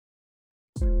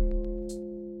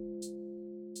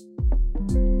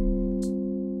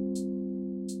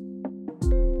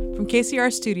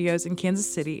KCR Studios in Kansas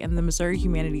City and the Missouri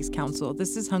Humanities Council,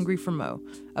 this is Hungry for Mo,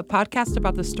 a podcast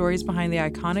about the stories behind the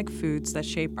iconic foods that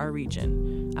shape our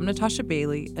region. I'm Natasha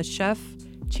Bailey, a chef,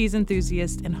 cheese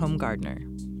enthusiast, and home gardener.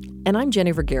 And I'm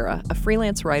Jenny Vergara, a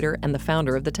freelance writer and the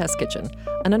founder of The Test Kitchen,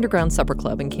 an underground supper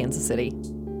club in Kansas City.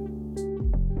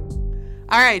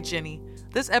 All right, Jenny.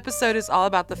 This episode is all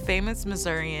about the famous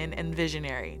Missourian and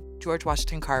visionary, George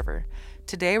Washington Carver.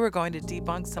 Today, we're going to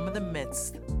debunk some of the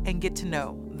myths and get to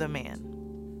know the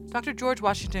man. Dr. George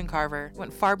Washington Carver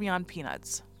went far beyond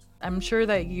peanuts. I'm sure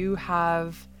that you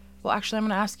have... Well, actually, I'm going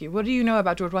to ask you, what do you know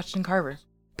about George Washington Carver?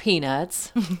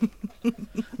 Peanuts. I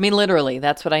mean, literally,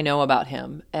 that's what I know about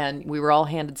him. And we were all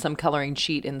handed some coloring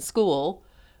sheet in school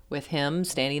with him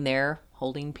standing there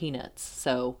holding peanuts.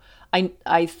 So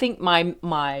I think my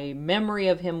memory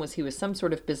of him was he was some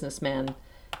sort of businessman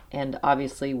and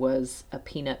obviously was a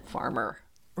peanut farmer.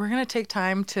 We're going to take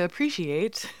time to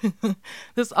appreciate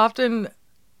this often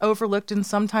overlooked and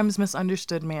sometimes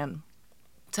misunderstood man.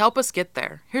 To help us get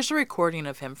there, here's a recording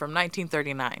of him from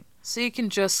 1939, so you can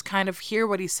just kind of hear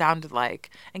what he sounded like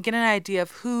and get an idea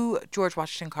of who George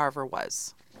Washington Carver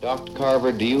was. Dr.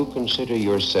 Carver, do you consider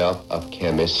yourself a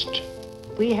chemist?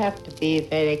 We have to be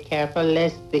very careful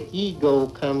lest the ego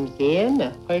comes in.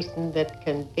 A person that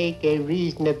can bake a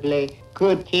reasonably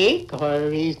good cake or a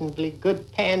reasonably good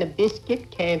pan of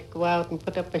biscuit can't go out and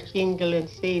put up a shingle and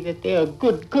say that they are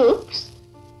good cooks.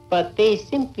 But they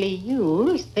simply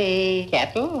use the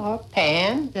kettle or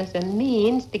pan as a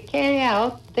means to carry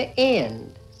out the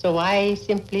end. So I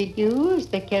simply use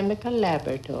the chemical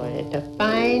laboratory to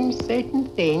find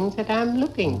certain things that I'm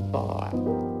looking for.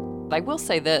 I will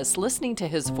say this, listening to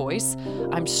his voice,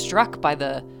 I'm struck by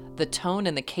the tone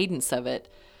and the cadence of it.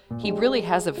 He really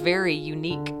has a very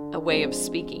unique way of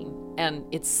speaking, and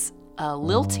it's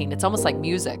lilting. It's almost like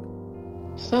music.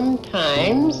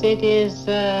 Sometimes it is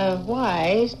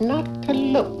wise not to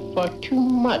look for too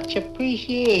much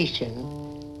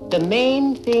appreciation. The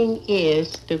main thing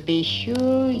is to be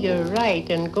sure you're right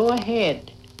and go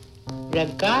ahead,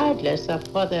 regardless of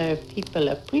whether people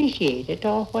appreciate it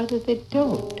or whether they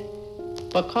don't.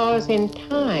 Because in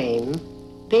time,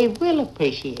 they will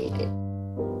appreciate it.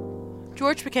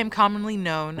 George became commonly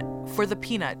known for the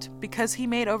peanut because he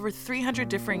made over 300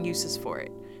 different uses for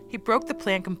it. He broke the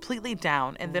plant completely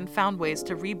down and then found ways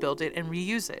to rebuild it and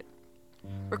reuse it.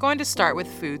 We're going to start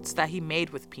with foods that he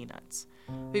made with peanuts.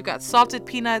 We've got salted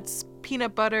peanuts,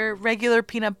 peanut butter, regular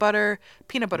peanut butter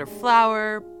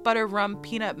flour, butter rum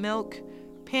peanut milk,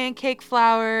 pancake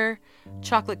flour,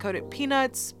 chocolate-coated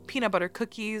peanuts, peanut butter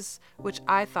cookies, which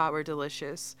I thought were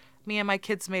delicious. Me and my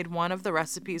kids made one of the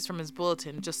recipes from his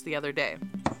bulletin just the other day.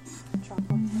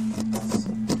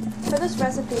 For this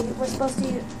recipe, we're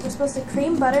supposed to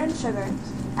cream butter and sugar,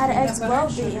 add eggs well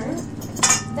beaten,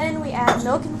 then we add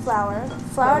milk and flour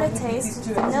to taste,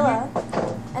 vanilla,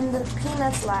 and the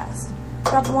peanuts last.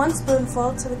 Drop 1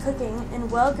 spoonful to the cooking in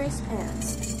well-greased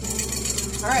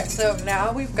pans. All right, so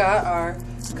now we've got our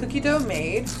cookie dough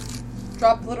made.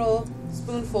 Drop little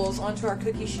spoonfuls onto our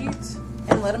cookie sheets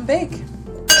and let them bake.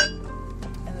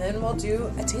 And then we'll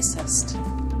do a taste test.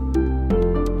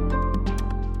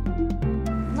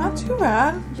 Not too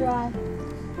bad. Dry.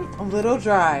 A little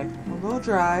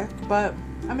dry, but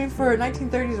I mean for a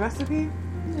 1930s recipe,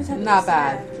 not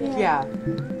bad. Yeah.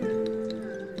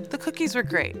 The cookies were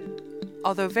great,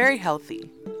 although very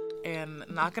healthy. And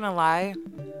not gonna lie,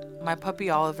 my puppy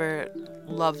Oliver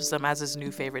loves them as his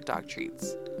new favorite dog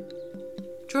treats.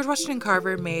 George Washington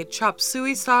Carver made chop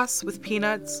suey sauce with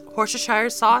peanuts, Worcestershire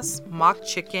sauce, mock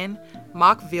chicken,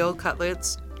 mock veal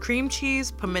cutlets, cream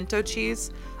cheese, pimento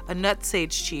cheese, a nut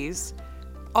sage cheese,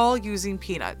 all using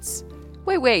peanuts.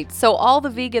 Wait. So all the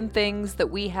vegan things that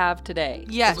we have today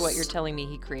Yes. is what you're telling me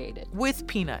he created? With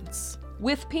peanuts.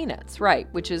 With peanuts, right,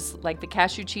 which is like the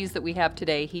cashew cheese that we have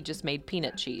today. He just made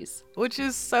peanut cheese. Which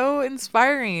is so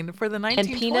inspiring for the 1920s. And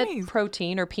peanut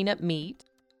protein or peanut meat.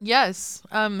 Yes.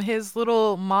 His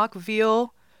little mock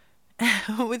veal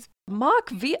with...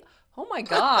 Mock veal? Oh my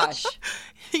gosh.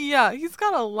 Yeah, he's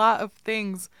got a lot of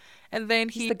things. And then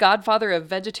He's the godfather of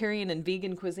vegetarian and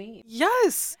vegan cuisine.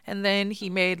 Yes. And then he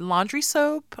made laundry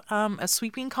soap, a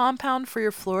sweeping compound for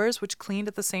your floors, which cleaned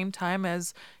at the same time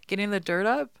as getting the dirt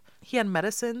up. He had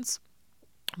medicines,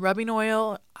 rubbing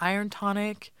oil, iron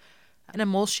tonic, an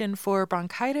emulsion for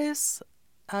bronchitis.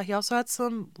 He also had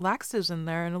some laxatives in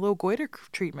there and a little goiter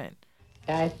treatment.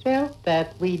 I felt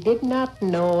that we did not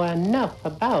know enough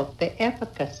about the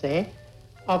efficacy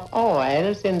of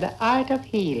oils in the art of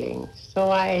healing,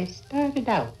 so I started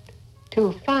out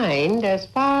to find, as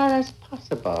far as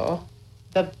possible,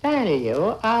 the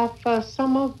value of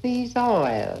some of these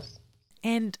oils.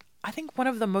 And I think one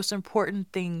of the most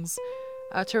important things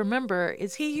to remember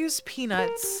is he used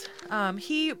peanuts.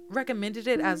 He recommended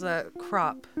it as a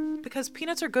crop because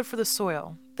peanuts are good for the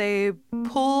soil. They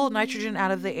pull nitrogen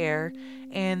out of the air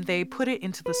and they put it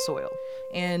into the soil.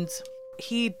 And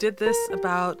he did this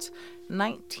about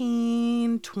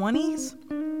 1920s,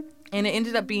 and it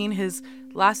ended up being his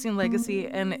lasting legacy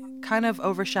and kind of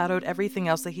overshadowed everything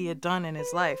else that he had done in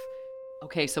his life.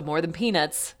 Okay, so more than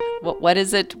peanuts. What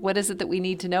is it? What is it that we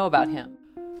need to know about him?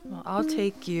 Well, I'll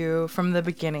take you from the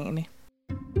beginning.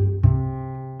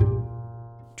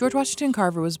 George Washington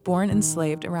Carver was born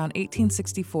enslaved around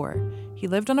 1864. He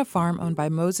lived on a farm owned by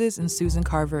Moses and Susan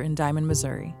Carver in Diamond,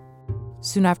 Missouri.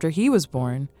 Soon after he was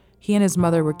born, he and his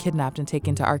mother were kidnapped and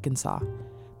taken to Arkansas.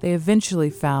 They eventually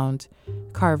found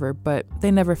Carver, but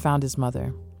they never found his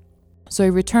mother. So he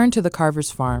returned to the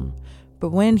Carver's farm. But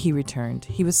when he returned,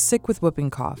 he was sick with whooping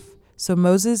cough. So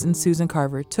Moses and Susan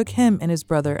Carver took him and his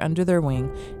brother under their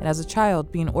wing, and as a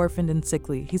child, being orphaned and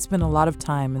sickly, he spent a lot of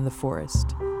time in the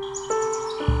forest.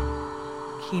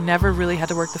 He never really had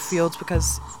to work the fields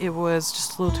because it was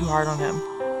just a little too hard on him.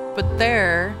 But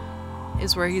there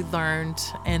is where he learned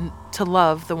and to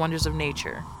love the wonders of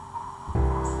nature.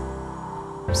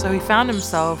 So he found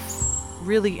himself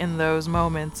really in those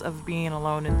moments of being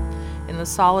alone in the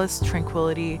solace,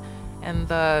 tranquility, and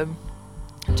the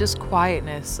just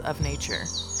quietness of nature.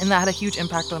 And that had a huge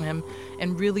impact on him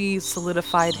and really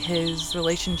solidified his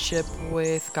relationship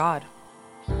with God.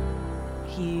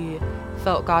 He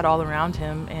felt God all around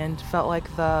him and felt like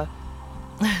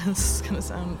this is gonna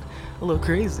sound a little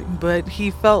crazy, but he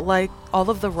felt like all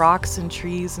of the rocks and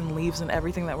trees and leaves and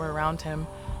everything that were around him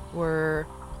were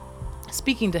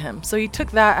speaking to him. So he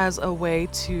took that as a way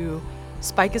to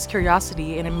spike his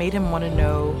curiosity, and it made him want to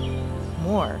know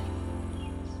more.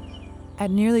 At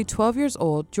nearly 12 years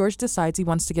old, George decides he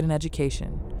wants to get an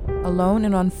education. Alone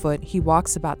and on foot, he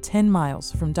walks about 10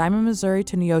 miles from Diamond, Missouri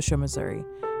to Neosho, Missouri.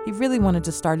 He really wanted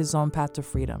to start his own path to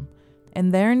freedom.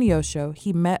 And there in Neosho,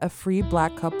 he met a free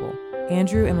black couple,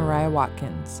 Andrew and Mariah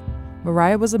Watkins.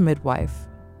 Mariah was a midwife,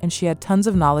 and she had tons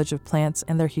of knowledge of plants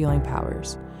and their healing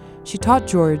powers. She taught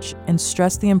George and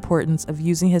stressed the importance of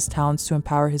using his talents to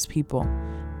empower his people.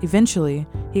 Eventually,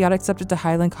 he got accepted to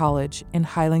Highland College in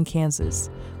Highland,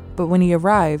 Kansas. But when he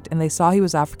arrived and they saw he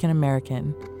was African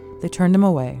American, they turned him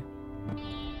away.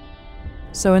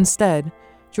 So instead,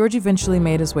 George eventually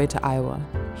made his way to Iowa.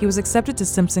 He was accepted to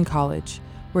Simpson College,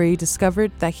 where he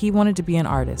discovered that he wanted to be an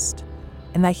artist,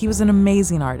 and that he was an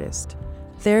amazing artist.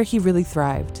 There he really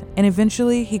thrived, and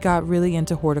eventually he got really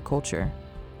into horticulture.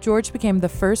 George became the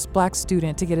first black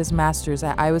student to get his master's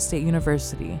at Iowa State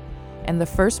University, and the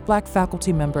first black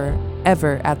faculty member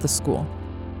ever at the school.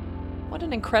 What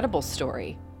an incredible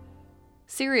story.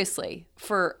 Seriously,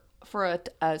 for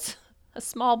a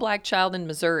small black child in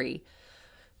Missouri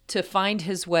to find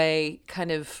his way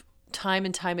kind of time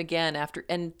and time again after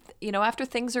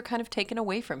things are kind of taken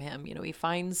away from him, he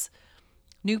finds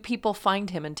new people find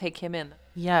him and take him in.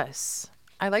 Yes.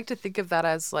 I like to think of that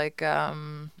as like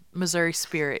Missouri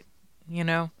spirit,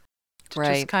 to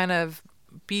right. Just kind of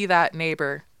be that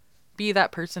neighbor, be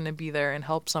that person to be there and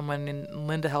help someone and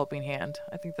lend a helping hand.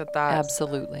 I think that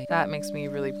absolutely, that makes me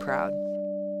really proud.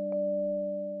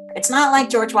 It's not like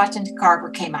George Washington Carver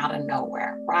came out of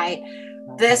nowhere, right?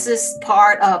 This is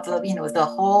part of the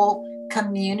whole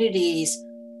community's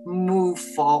move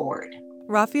forward.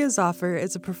 Rafia Zafar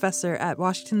is a professor at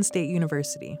Washington State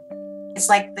University. It's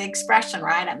like the expression,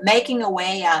 right? I'm making a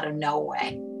way out of no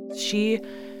way. She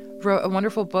wrote a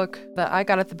wonderful book that I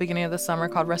got at the beginning of the summer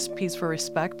called Recipes for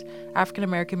Respect, African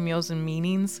American Meals and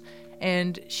Meanings.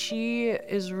 And she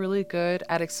is really good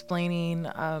at explaining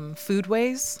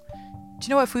foodways. Do you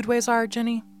know what foodways are,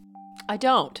 Jenny? I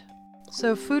don't.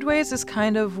 So foodways is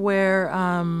kind of where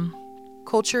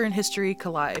culture and history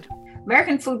collide.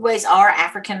 American foodways are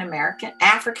African,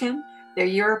 they're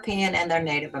European, and they're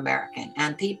Native American.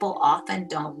 And people often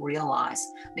don't realize.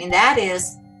 I mean, that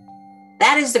is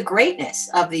the greatness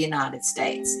of the United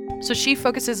States. So she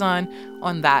focuses on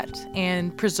that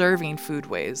and preserving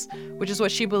foodways, which is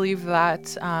what she believed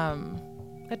that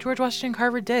George Washington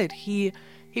Carver did. He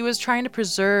was trying to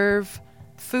preserve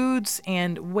foods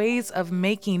and ways of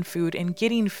making food and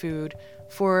getting food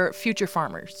for future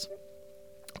farmers,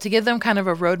 to give them kind of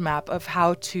a roadmap of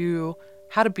how to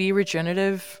be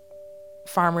regenerative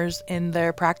farmers in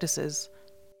their practices.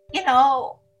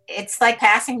 It's like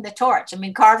passing the torch. I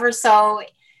mean,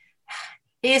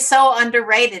 he is so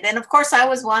underrated. And of course, I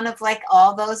was one of like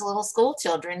all those little school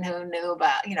children who knew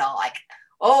about,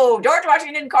 George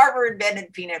Washington Carver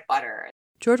invented peanut butter.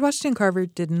 George Washington Carver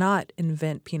did not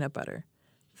invent peanut butter.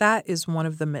 That is one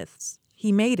of the myths.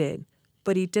 He made it,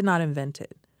 but he did not invent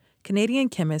it. Canadian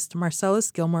chemist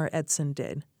Marcellus Gilmore Edson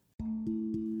did.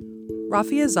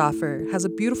 Rafia Zafar has a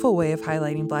beautiful way of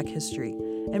highlighting Black history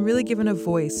and really giving a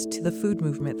voice to the food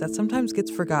movement that sometimes gets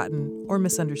forgotten or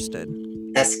misunderstood.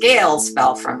 The scales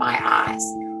fell from my eyes.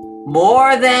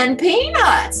 More than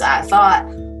peanuts. I thought,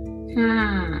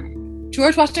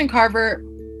 George Washington Carver,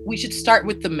 we should start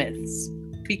with the myths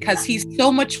because he's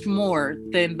so much more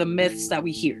than the myths that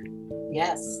we hear.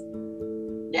 Yes.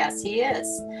 Yes, he is.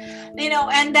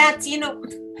 And that's,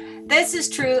 this is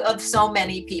true of so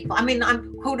many people. I mean,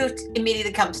 who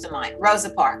immediately comes to mind? Rosa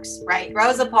Parks, right?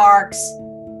 Rosa Parks,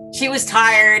 she was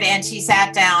tired and she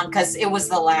sat down because it was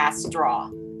the last straw,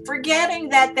 forgetting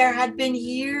that there had been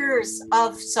years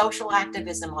of social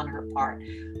activism on her part,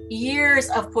 years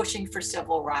of pushing for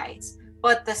civil rights.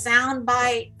 But the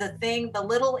soundbite, the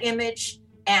little image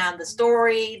and the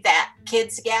story that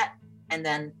kids get and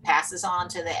then passes on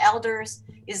to the elders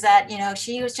is that,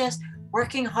 she was just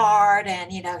working hard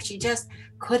and, she just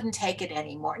couldn't take it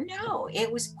anymore. No,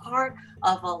 it was part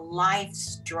of a life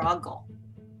struggle.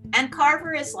 And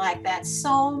Carver is like that.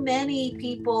 So many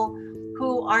people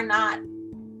who are not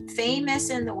famous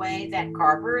in the way that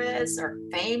Carver is or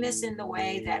famous in the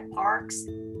way that Parks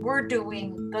were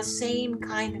doing the same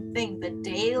kind of thing, the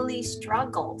daily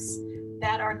struggles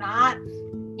that are not,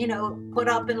 put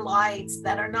up in lights,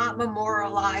 that are not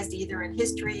memorialized either in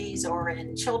histories or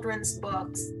in children's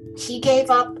books. He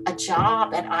gave up a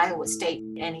job at Iowa State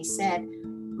and he said,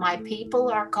 "My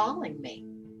people are calling me."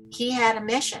 He had a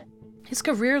mission. His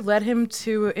career led him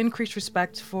to increased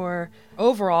respect for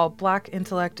overall Black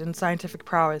intellect and scientific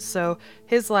prowess, so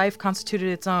his life constituted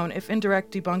its own, if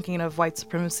indirect, debunking of white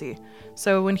supremacy.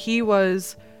 So when he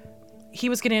was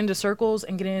getting into circles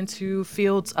and getting into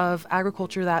fields of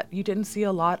agriculture that you didn't see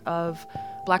a lot of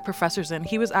Black professors in.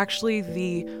 He was actually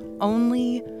the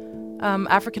only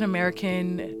African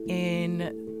American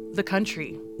in the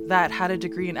country that had a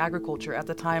degree in agriculture at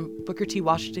the time Booker T.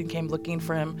 Washington came looking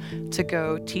for him to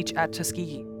go teach at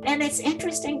Tuskegee. And it's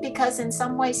interesting because in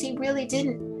some ways he really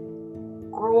didn't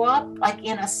grow up like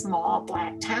in a small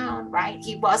Black town, right?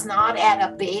 He was not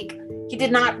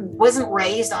wasn't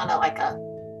raised on a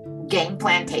game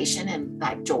plantation in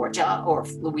like Georgia or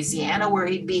Louisiana where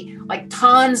he'd be like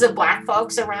tons of Black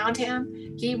folks around him.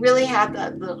 He really had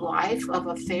the life of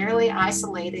a fairly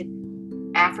isolated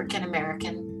African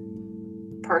American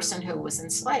person who was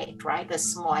enslaved, right?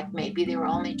 Like maybe there were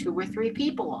only 2 or 3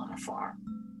 people on a farm.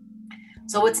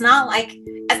 So it's not like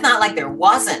there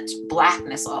wasn't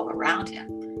Blackness all around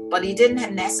him, but he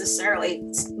didn't necessarily,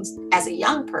 as a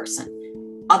young person,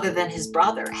 other than his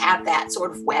brother, have that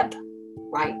sort of web,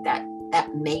 right?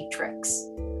 That matrix.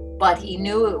 But he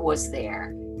knew it was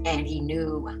there, and he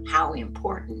knew how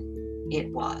important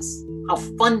it was, how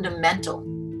fundamental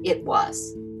it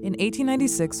was. In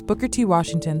 1896, Booker T.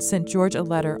 Washington sent George a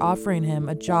letter offering him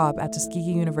a job at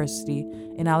Tuskegee University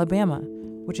in Alabama,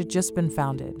 which had just been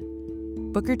founded.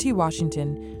 Booker T.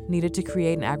 Washington needed to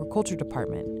create an agriculture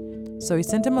department, so he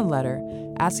sent him a letter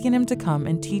asking him to come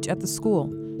and teach at the school,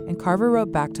 and Carver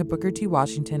wrote back to Booker T.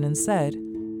 Washington and said,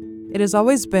 "It has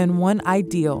always been one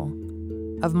ideal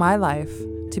of my life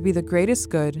to be the greatest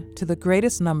good to the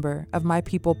greatest number of my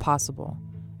people possible,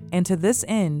 and to this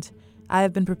end, I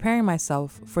have been preparing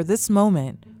myself for this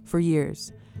moment for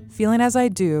years, feeling as I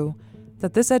do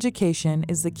that this education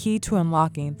is the key to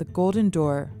unlocking the golden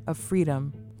door of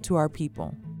freedom to our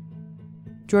people."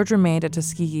 George remained at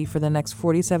Tuskegee for the next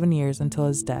 47 years until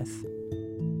his death.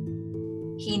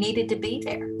 He needed to be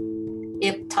there.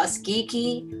 If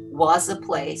Tuskegee was a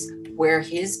place where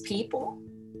his people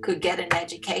could get an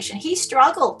education, he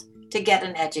struggled to get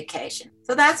an education.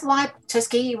 So that's why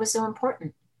Tuskegee was so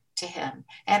important to him.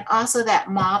 And also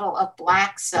that model of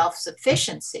Black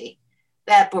self-sufficiency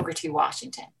that Booker T.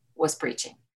 Washington was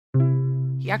preaching.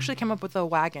 He actually came up with a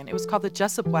wagon. It was called the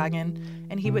Jessup wagon,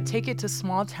 and he would take it to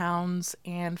small towns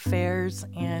and fairs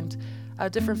and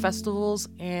different festivals.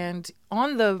 And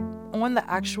on the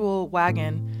actual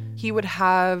wagon, he would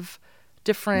have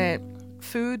different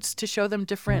foods to show them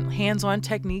different hands-on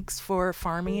techniques for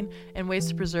farming and ways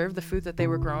to preserve the food that they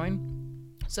were growing.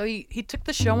 So he took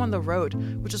the show on the road,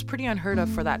 which was pretty unheard of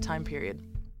for that time period.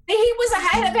 He was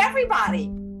ahead of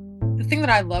everybody. The thing that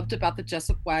I loved about the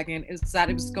Jessup wagon is that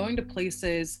it was going to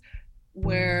places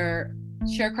where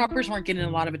sharecroppers weren't getting a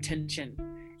lot of attention.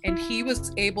 And he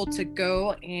was able to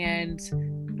go and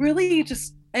really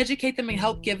just educate them and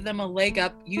help give them a leg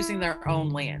up using their own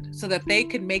land so that they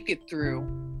could make it through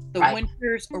the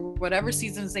winters or whatever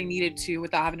seasons they needed to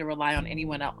without having to rely on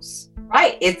anyone else.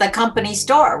 Right. It's the company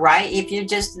store, right? If you're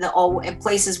just in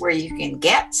places where you can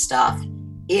get stuff,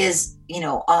 is,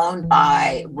 owned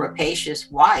by rapacious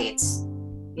whites,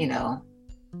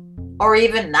 or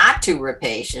even not too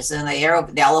rapacious, and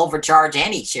they'll overcharge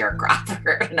any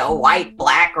sharecropper, white,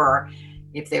 black, or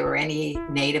if there were any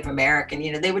Native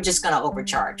American, they were just going to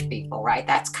overcharge people, right?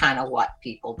 That's kind of what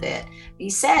people did. He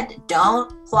said,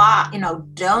 don't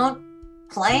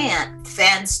plant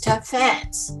fence to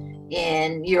fence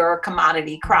in your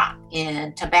commodity crop,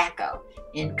 in tobacco,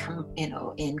 in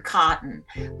cotton.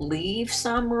 Leave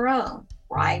some room,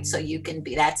 right? So you can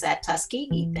be, that's that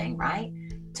Tuskegee thing, right?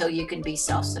 So you can be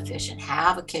self-sufficient,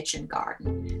 have a kitchen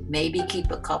garden, maybe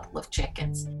keep a couple of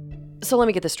chickens. So let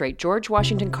me get this straight. George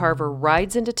Washington Carver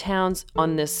rides into towns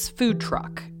on this food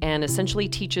truck and essentially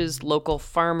teaches local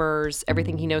farmers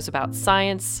everything he knows about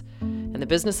science and the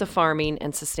business of farming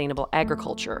and sustainable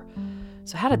agriculture.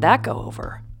 So how did that go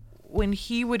over? When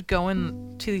he would go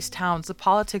into these towns, the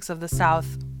politics of the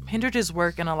South hindered his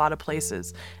work in a lot of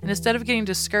places. And instead of getting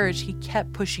discouraged, he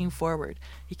kept pushing forward.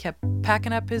 He kept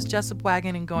packing up his Jessup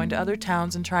wagon and going to other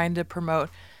towns and trying to promote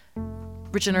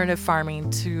regenerative farming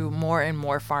to more and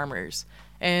more farmers.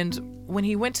 And when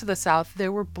he went to the South,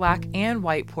 there were black and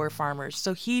white poor farmers.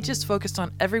 So he just focused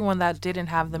on everyone that didn't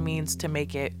have the means to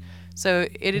make it. So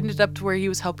it ended up to where he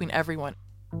was helping everyone.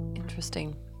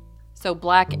 Interesting. So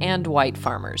black and white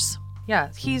farmers. Yeah,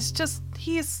 he's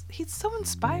so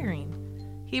inspiring.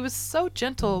 He was so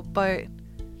gentle, but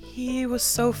he was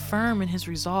so firm in his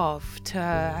resolve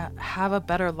to have a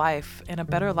better life, and a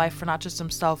better life for not just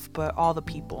himself, but all the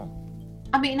people.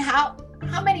 I mean, how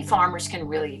many farmers can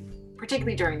really,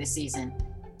 particularly during the season,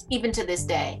 even to this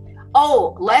day,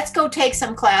 let's go take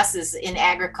some classes in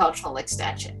agricultural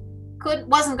extension?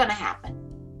 Wasn't going to happen,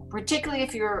 particularly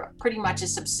if you're pretty much a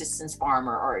subsistence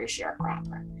farmer or a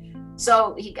sharecropper.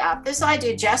 So he got this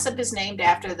idea. Jessup is named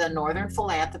after the Northern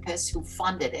philanthropist who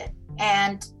funded it.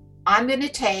 And I'm going to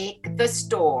take the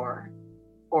store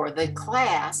or the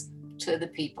class to the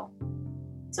people.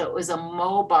 So it was a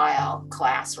mobile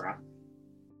classroom.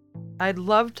 I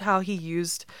loved how he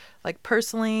used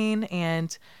purslane,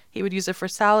 and he would use it for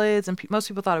salads, and most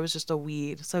people thought it was just a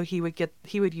weed. So he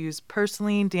would use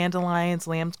purslane, dandelions,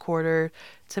 lamb's quarter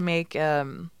to make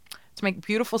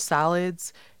beautiful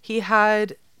salads. He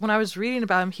had, when I was reading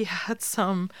about him, he had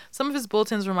some of his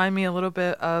bulletins remind me a little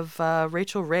bit of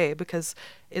Rachel Ray, because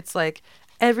it's like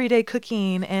everyday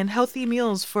cooking and healthy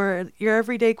meals for your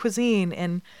everyday cuisine,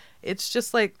 and it's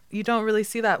just like you don't really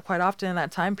see that quite often in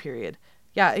that time period.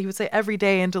 Yeah, he would say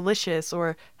everyday and delicious,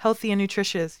 or healthy and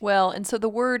nutritious. Well, and so the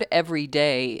word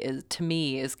everyday to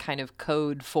me is kind of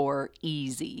code for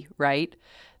easy, right?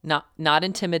 Not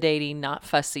intimidating, not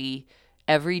fussy.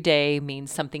 Every day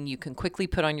means something you can quickly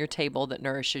put on your table that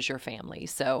nourishes your family.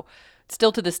 So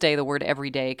still to this day, the word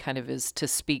everyday kind of is to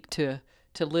speak to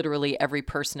literally every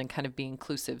person and kind of be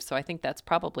inclusive. So I think that's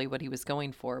probably what he was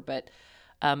going for. But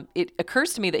it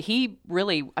occurs to me that he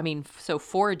really, so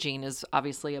foraging is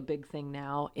obviously a big thing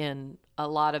now. In a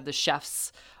lot of the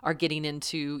chefs are getting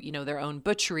into, their own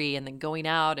butchery and then going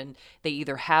out, and they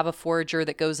either have a forager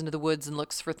that goes into the woods and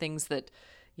looks for things that,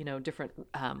 different,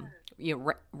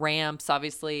 ramps,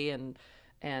 obviously, and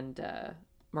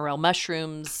morel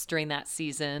mushrooms during that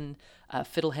season,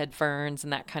 fiddlehead ferns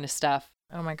and that kind of stuff.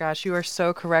 Oh my gosh, you are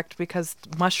so correct, because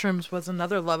mushrooms was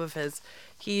another love of his.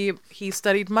 He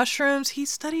studied mushrooms. He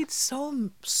studied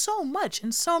so much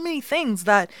and so many things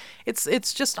that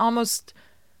it's just almost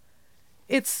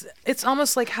it's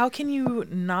almost like, how can you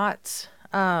not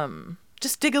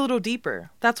just dig a little deeper?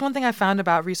 That's one thing I found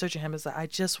about researching him, is that I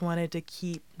just wanted to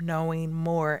keep knowing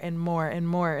more and more and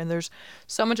more. And there's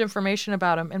so much information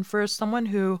about him. And for someone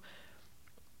who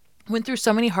went through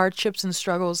so many hardships and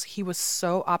struggles, he was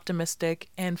so optimistic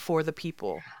and for the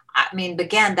people.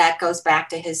 Again, that goes back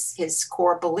to his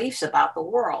core beliefs about the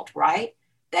world, right?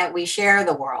 That we share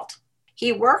the world.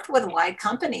 He worked with white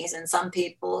companies, and some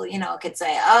people, could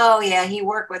say, oh yeah, he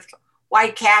worked with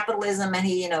white capitalism, and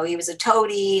he was a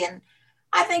toady. And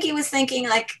I think he was thinking,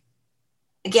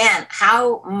 again,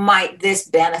 how might this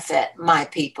benefit my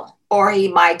people? Or he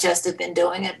might just have been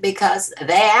doing it because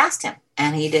they asked him,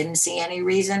 and he didn't see any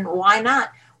reason why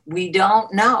not. We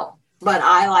don't know. But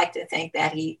I like to think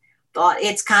that he thought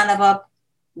it's kind of a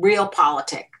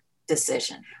realpolitik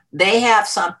decision. They have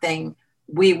something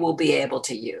we will be able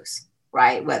to use,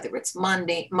 right? Whether it's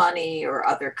money or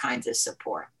other kinds of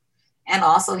support. And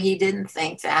also, he didn't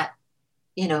think that,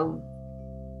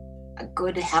 a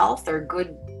good health or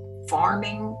good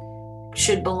farming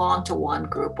should belong to one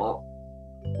group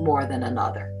more than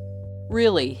another.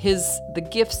 Really, the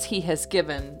gifts he has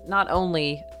given, not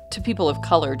only to people of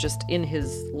color just in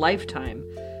his lifetime,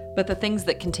 but the things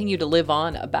that continue to live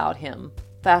on about him.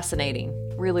 Fascinating.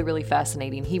 really, really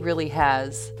fascinating. He really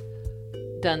has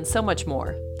done so much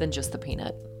more than just the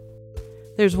peanut.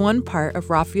 There's one part of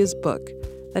Rafia's book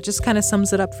that just kind of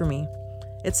sums it up for me.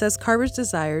 It says Carver's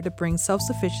desire to bring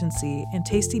self-sufficiency and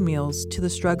tasty meals to the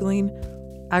struggling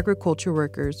agriculture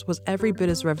workers was every bit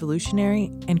as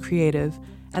revolutionary and creative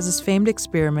as his famed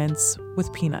experiments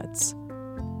with peanuts.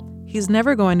 He's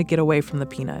never going to get away from the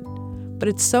peanut, but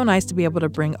it's so nice to be able to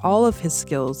bring all of his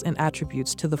skills and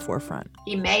attributes to the forefront.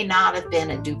 He may not have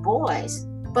been a Du Bois,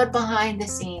 but behind the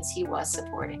scenes, he was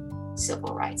supporting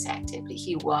civil rights activity.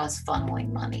 He was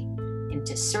funneling money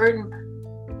into certain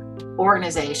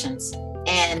organizations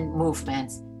and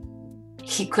movements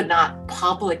he could not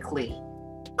publicly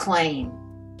claim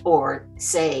or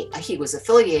say he was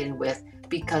affiliated with,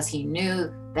 because he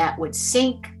knew that would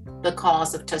sink the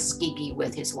cause of Tuskegee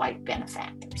with his white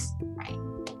benefactors, right?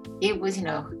 It was,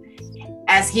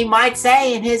 as he might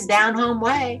say in his down-home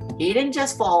way, he didn't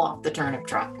just fall off the turnip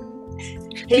truck.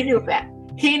 He knew better.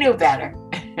 He knew better.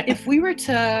 If we were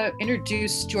to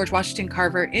introduce George Washington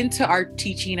Carver into our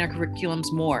teaching, our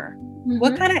curriculums more,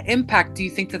 what kind of impact do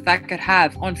you think that could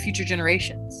have on future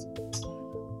generations?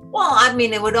 Well, I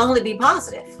mean, it would only be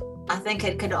positive. I think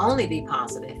it could only be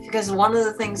positive, because one of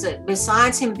the things that,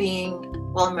 besides him being,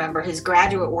 well, remember, his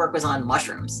graduate work was on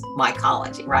mushrooms,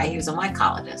 mycology, right? He was a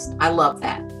mycologist. I love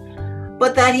that.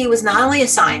 But that he was not only a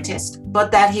scientist,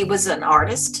 but that he was an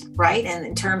artist, right? And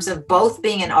in terms of both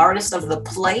being an artist of the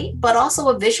plate, but also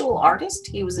a visual artist.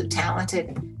 He was a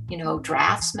talented,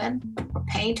 draftsman or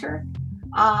painter.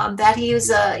 That he was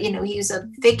a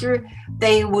figure.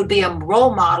 They would be a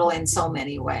role model in so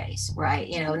many ways, right?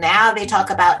 Now they talk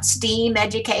about STEAM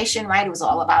education, right? It was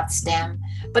all about STEM,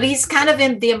 but he's kind of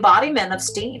in the embodiment of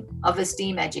STEAM, of a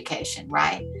STEAM education,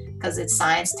 right? Because it's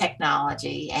science,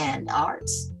 technology, and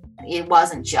arts. It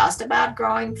wasn't just about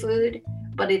growing food,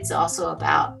 but it's also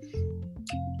about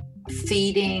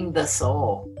feeding the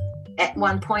soul. At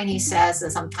one point he says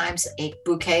that sometimes a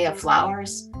bouquet of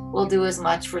flowers will do as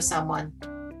much for someone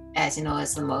as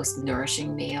the most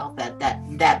nourishing meal,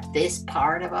 that this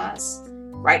part of us,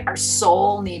 right? Our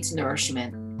soul needs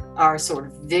nourishment. Our sort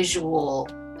of visual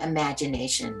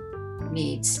imagination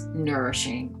needs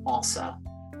nourishing also.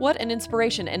 What an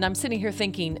inspiration. And I'm sitting here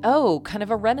thinking, kind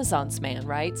of a Renaissance man,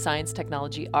 right? Science,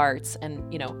 technology, arts, and,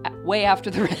 way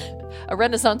after a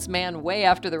Renaissance man way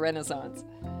after the Renaissance.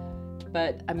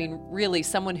 But I mean, really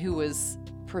someone who was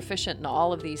proficient in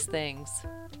all of these things.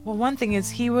 Well, one thing is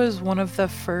he was one of the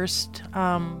first,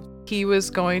 he was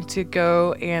going to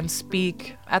go and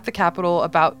speak at the Capitol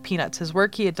about peanuts, his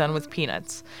work he had done with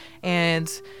peanuts.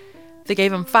 And they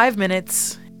gave him 5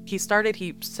 minutes. He set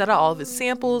out all of his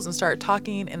samples and started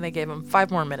talking, and they gave him 5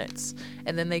 more minutes.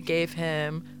 And then they gave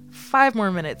him 5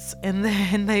 more minutes, and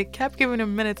then they kept giving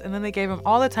him minutes, and then they gave him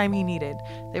all the time he needed.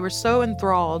 They were so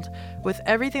enthralled with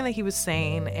everything that he was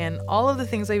saying and all of the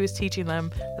things that he was teaching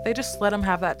them that they just let him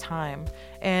have that time.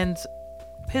 And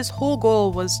his whole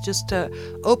goal was just to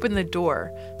open the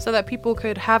door so that people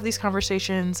could have these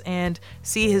conversations and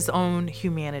see his own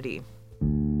humanity.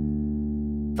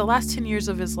 The last 10 years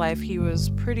of his life, he was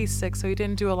pretty sick, so he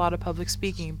didn't do a lot of public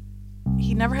speaking.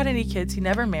 He never had any kids, he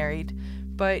never married,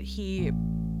 but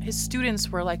his students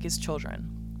were like his children.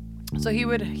 So he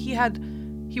was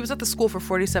at the school for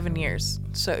 47 years.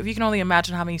 So if you can only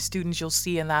imagine how many students you'll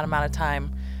see in that amount of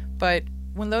time. But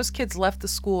when those kids left the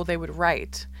school, they would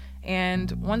write.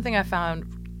 And one thing I found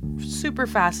super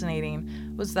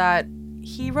fascinating was that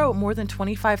he wrote more than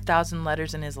 25,000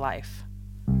 letters in his life.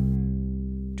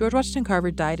 George Washington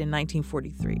Carver died in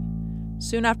 1943.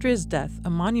 Soon after his death, a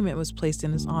monument was placed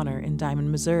in his honor in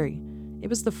Diamond, Missouri. It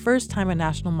was the first time a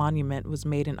national monument was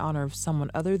made in honor of someone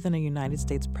other than a United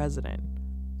States president.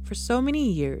 For so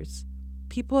many years,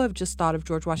 people have just thought of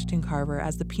George Washington Carver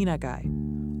as the peanut guy,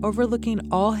 overlooking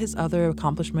all his other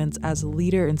accomplishments as a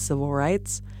leader in civil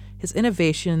rights, his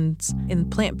innovations in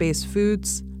plant-based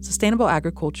foods, sustainable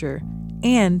agriculture,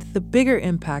 and the bigger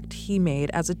impact he made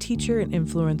as a teacher and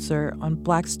influencer on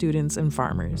Black students and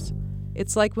farmers.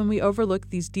 It's like when we overlook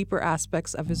these deeper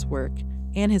aspects of his work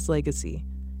and his legacy,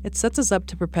 it sets us up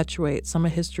to perpetuate some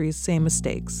of history's same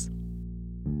mistakes.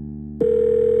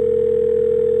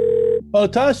 Oh,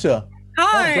 Tasha.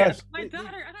 Hi, Tasha. my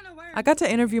daughter. I don't know where. I got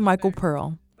to interview Michael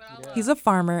Pearl. He's a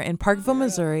farmer in Parkville,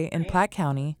 Missouri, in Platte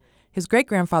County. His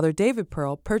great-grandfather, David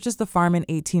Pearl, purchased the farm in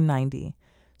 1890.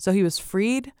 So he was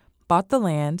freed, bought the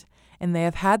land, and they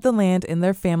have had the land in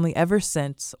their family ever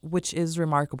since, which is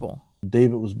remarkable.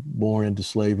 David was born into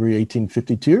slavery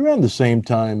 1852, around the same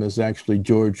time as actually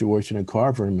George Washington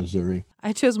Carver in Missouri.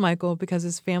 I chose Michael because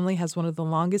his family has one of the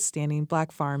longest-standing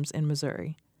Black farms in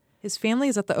Missouri. His family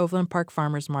is at the Overland Park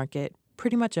Farmers Market,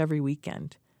 pretty much every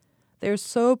weekend. They're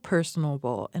so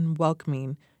personable and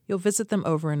welcoming, you'll visit them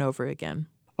over and over again.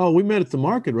 Oh, we met at the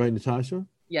market, right, Natasha?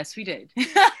 Yes, we did.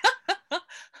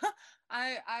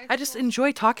 I just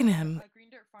enjoy talking to him.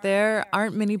 There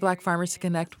aren't many Black farmers to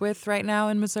connect with right now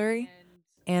in Missouri,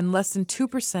 and less than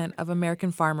 2% of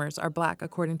American farmers are Black,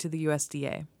 according to the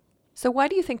USDA. So why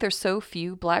do you think there's so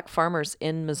few Black farmers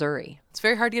in Missouri? It's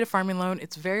very hard to get a farming loan.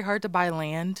 It's very hard to buy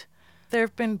land. There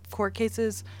have been court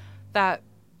cases that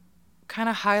kind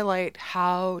of highlight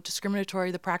how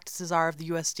discriminatory the practices are of the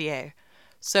USDA.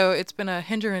 So it's been a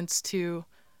hindrance to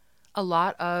a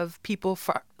lot of people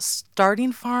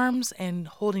starting farms and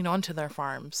holding on to their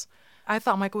farms. I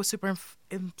thought Michael was super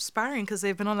inspiring because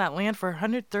they've been on that land for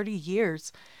 130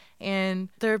 years. And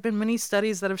there have been many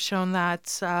studies that have shown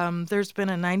that there's been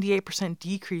a 98%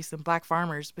 decrease in Black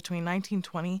farmers between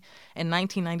 1920 and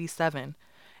 1997.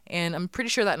 And I'm pretty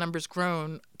sure that number's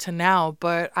grown to now.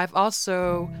 But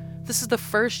this is the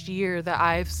first year that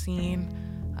I've seen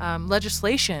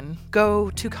legislation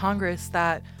go to Congress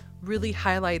that really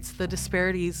highlights the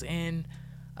disparities in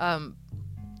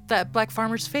that Black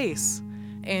farmers face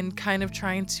and kind of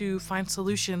trying to find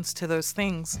solutions to those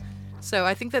things. So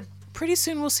I think that pretty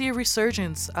soon we'll see a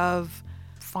resurgence of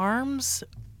farms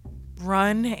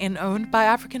run and owned by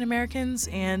African Americans,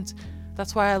 and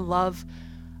that's why I love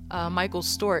Michael's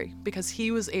story, because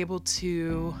he was able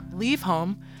to leave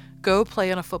home, go play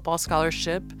on a football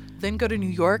scholarship, then go to New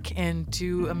York and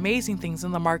do amazing things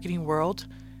in the marketing world,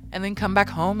 and then come back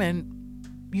home and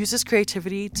use his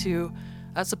creativity to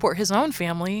support his own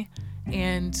family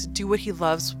and do what he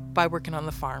loves by working on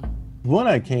the farm. When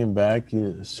I came back,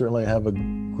 you certainly have a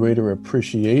greater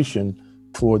appreciation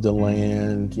for the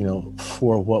land,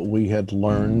 for what we had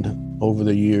learned over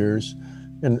the years,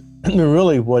 and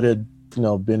really what had,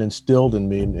 been instilled in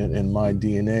me in my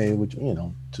DNA, which,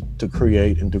 to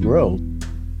create and to grow.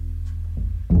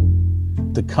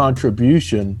 The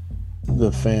contribution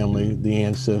the family, the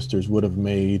ancestors would have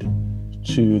made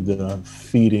to the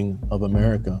feeding of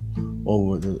America and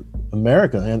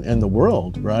the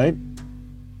world, right?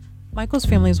 Michael's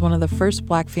family is one of the first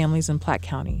Black families in Platte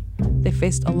County. They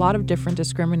faced a lot of different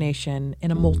discrimination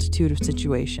in a multitude of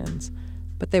situations,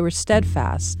 but they were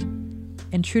steadfast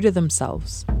and true to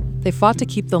themselves. They fought to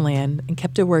keep the land and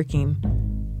kept it working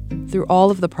through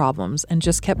all of the problems and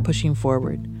just kept pushing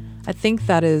forward. I think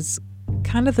that is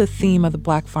kind of the theme of the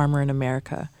Black farmer in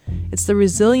America. It's the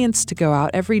resilience to go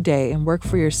out every day and work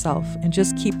for yourself and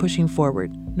just keep pushing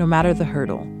forward, no matter the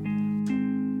hurdle.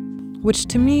 Which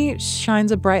to me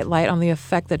shines a bright light on the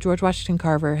effect that George Washington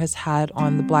Carver has had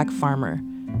on the Black farmer,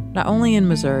 not only in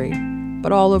Missouri,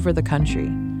 but all over the country,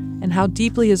 and how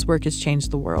deeply his work has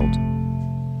changed the world.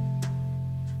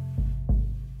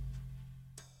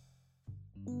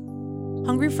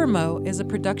 Hungry for Mo is a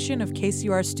production of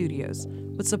KCUR Studios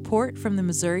with support from the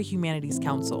Missouri Humanities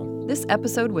Council. This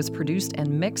episode was produced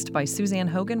and mixed by Suzanne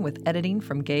Hogan with editing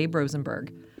from Gabe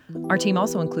Rosenberg. Our team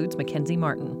also includes Mackenzie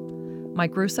Martin.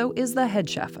 Mike Russo is the head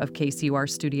chef of KCUR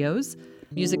Studios.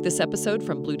 Music this episode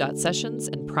from Blue Dot Sessions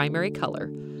and Primary Color.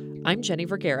 I'm Jenny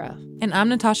Vergara. And I'm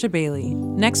Natasha Bailey.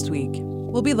 Next week,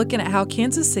 we'll be looking at how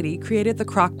Kansas City created the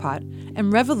crock pot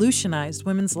and revolutionized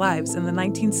women's lives in the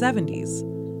 1970s.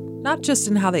 Not just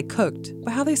in how they cooked,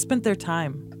 but how they spent their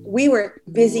time. We were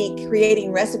busy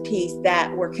creating recipes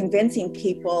that were convincing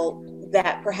people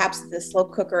that perhaps the slow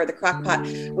cooker or the crock pot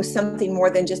was something more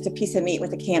than just a piece of meat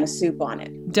with a can of soup on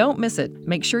it. Don't miss it.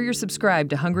 Make sure you're subscribed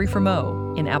to Hungry for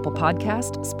Mo in Apple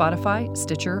Podcast, Spotify,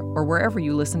 Stitcher, or wherever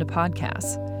you listen to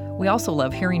podcasts. We also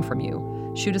love hearing from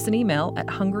you. Shoot us an email at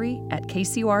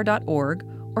hungry@kcur.org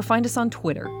or find us on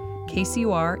Twitter.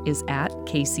 KCUR is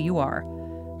 @KCUR.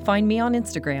 Find me on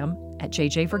Instagram at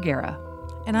JJ Vergara.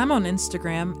 And I'm on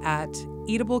Instagram at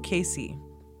EatableKC.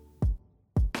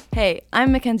 Hey,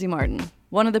 I'm Mackenzie Martin,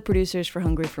 one of the producers for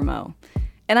Hungry for Mo.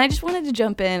 And I just wanted to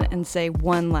jump in and say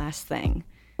one last thing.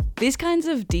 These kinds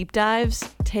of deep dives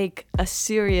take a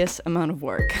serious amount of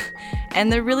work.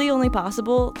 And they're really only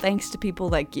possible thanks to people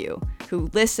like you, who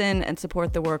listen and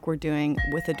support the work we're doing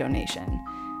with a donation.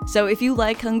 So if you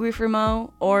like Hungry for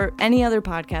Mo or any other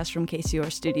podcast from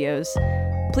KCUR Studios,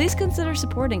 please consider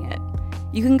supporting it.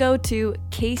 You can go to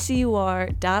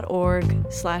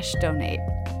kcur.org/donate.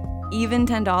 Even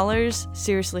 $10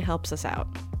 seriously helps us out.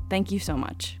 Thank you so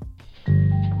much.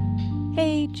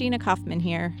 Hey, Gina Kaufman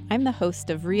here. I'm the host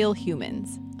of Real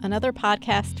Humans, another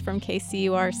podcast from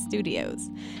KCUR Studios.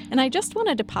 And I just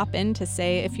wanted to pop in to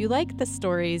say if you like the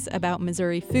stories about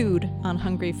Missouri food on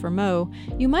Hungry for Mo,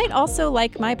 you might also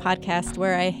like my podcast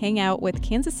where I hang out with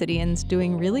Kansas Cityans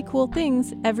doing really cool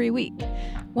things every week.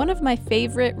 One of my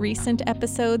favorite recent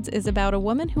episodes is about a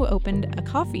woman who opened a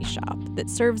coffee shop that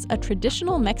serves a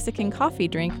traditional Mexican coffee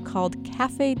drink called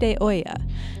Café de Olla.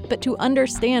 But to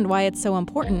understand why it's so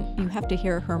important, you have to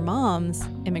hear her mom's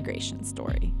immigration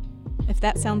story. If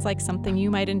that sounds like something you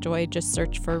might enjoy, just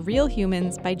search for Real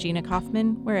Humans by Gina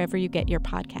Kaufman wherever you get your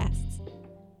podcasts.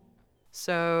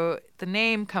 So the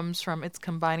name comes from it's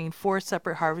combining 4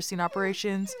 separate harvesting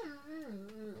operations: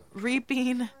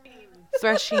 reaping,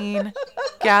 threshing,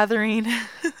 gathering,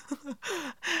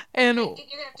 and You're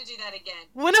gonna have to do that again.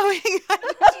 when are we?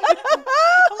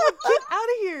 I'm like, get out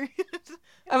of here!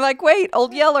 I'm like, wait,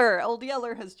 Old Yeller. Old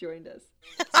Yeller has joined us.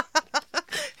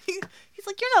 He's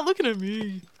like, you're not looking at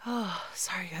me. Oh,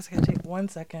 sorry guys, I gotta take 1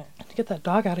 second to get that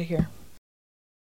dog out of here.